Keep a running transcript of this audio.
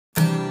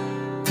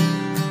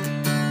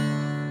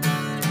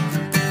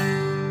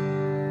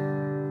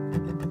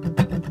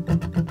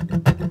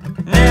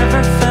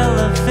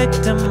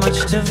victim,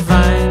 much to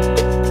find.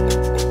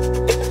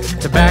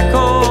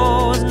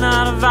 Tobacco's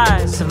not a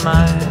vice of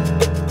mine.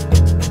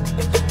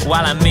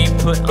 While I may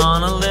put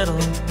on a little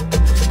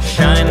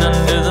shine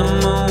under the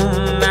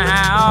moon,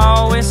 I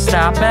always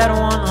stop at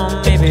one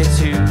or maybe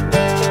two.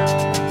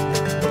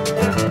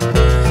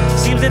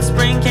 Seems that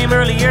spring came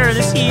earlier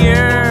this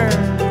year,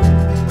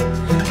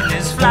 and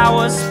as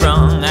flowers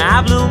sprung,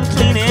 I bloom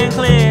clean and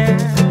clear.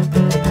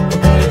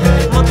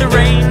 But the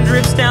rain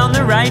drips down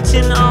the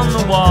writing on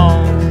the wall,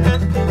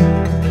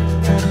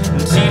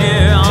 and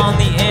teeter on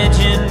the edge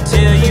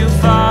until you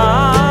fall.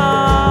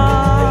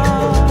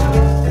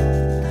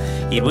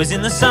 It was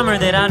in the summer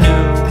that I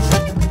knew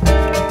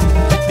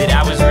that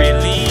I was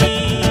really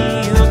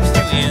hooked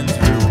through and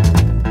through.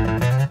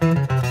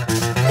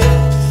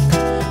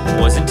 It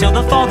wasn't until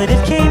the fall that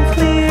it came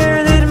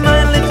clear that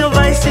my little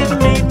vice, it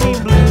made me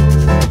blue.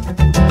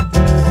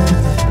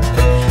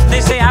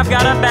 They say I've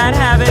got a bad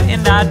habit,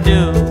 and I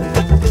do.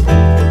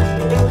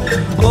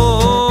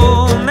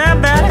 Oh,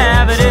 that bad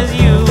habit is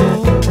you.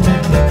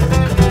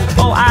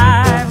 Oh,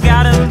 I've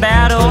got a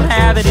bad old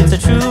habit, it's a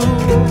truth.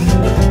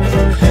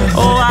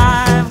 Oh,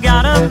 I've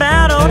got a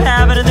bad old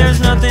habit, and there's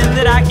nothing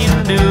that I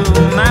can do.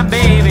 My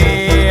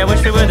baby, I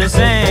wish we were the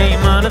same,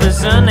 under the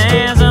sun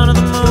as under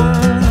the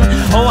moon.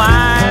 Oh,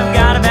 I've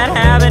got a bad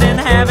habit, and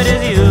the habit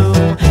is you.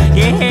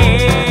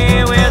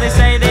 Yeah, well, they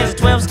say there's a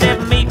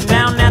 12-step meeting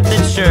down at the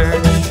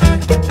church.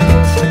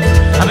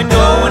 I've been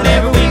going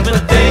every week,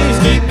 but things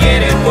keep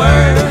getting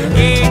worse.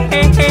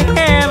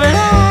 Yeah, but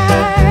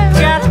I've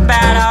got a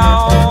bad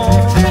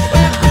old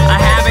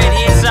habit,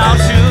 it's all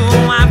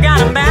true. I've got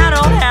a bad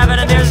old habit,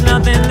 and there's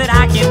nothing that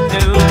I can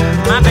do.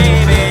 My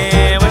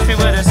baby, wish we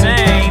were the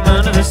same,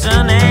 under the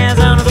sun as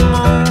under the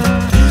moon.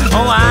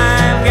 Oh,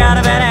 I've got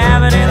a bad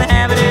habit, and the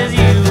habit is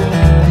you.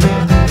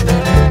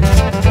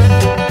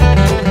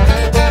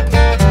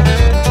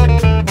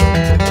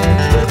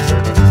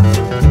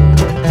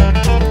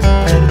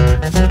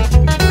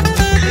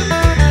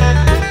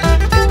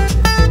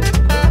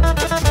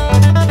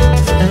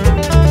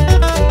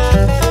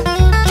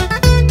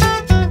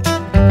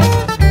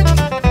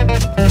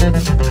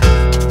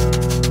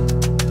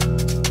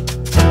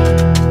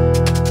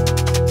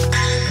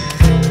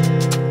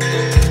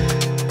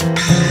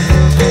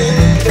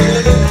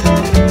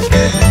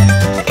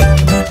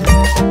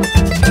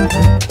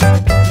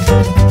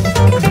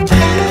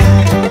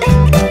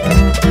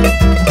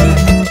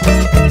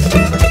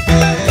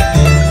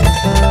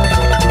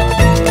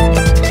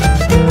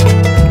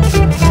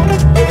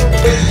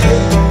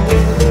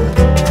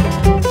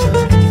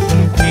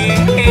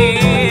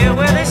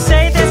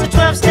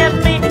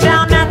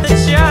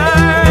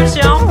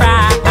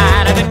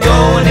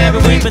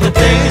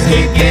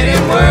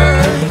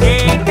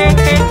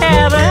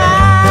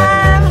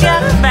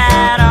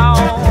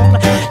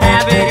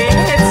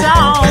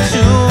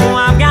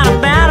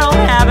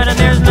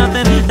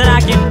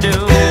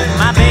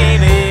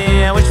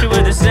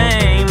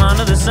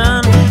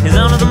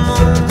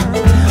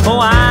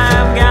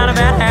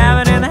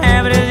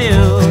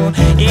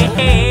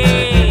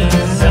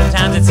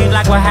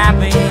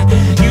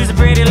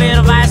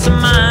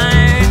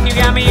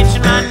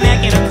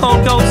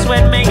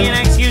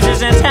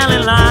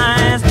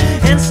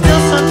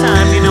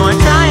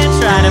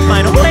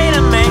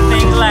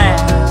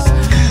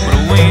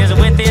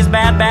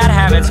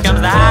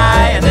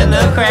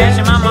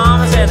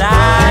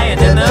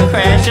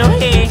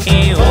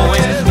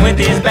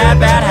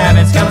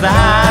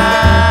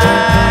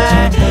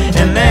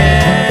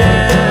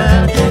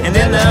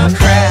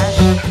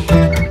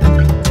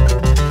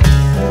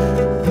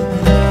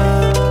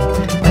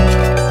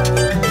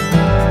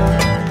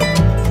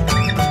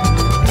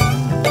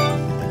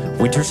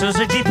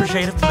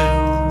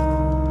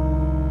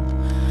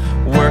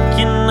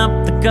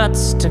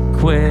 To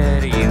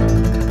quit you.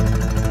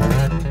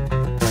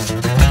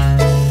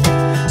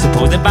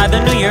 Suppose that by the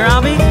new year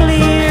I'll be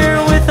clear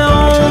with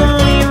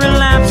only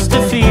relapse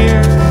to fear.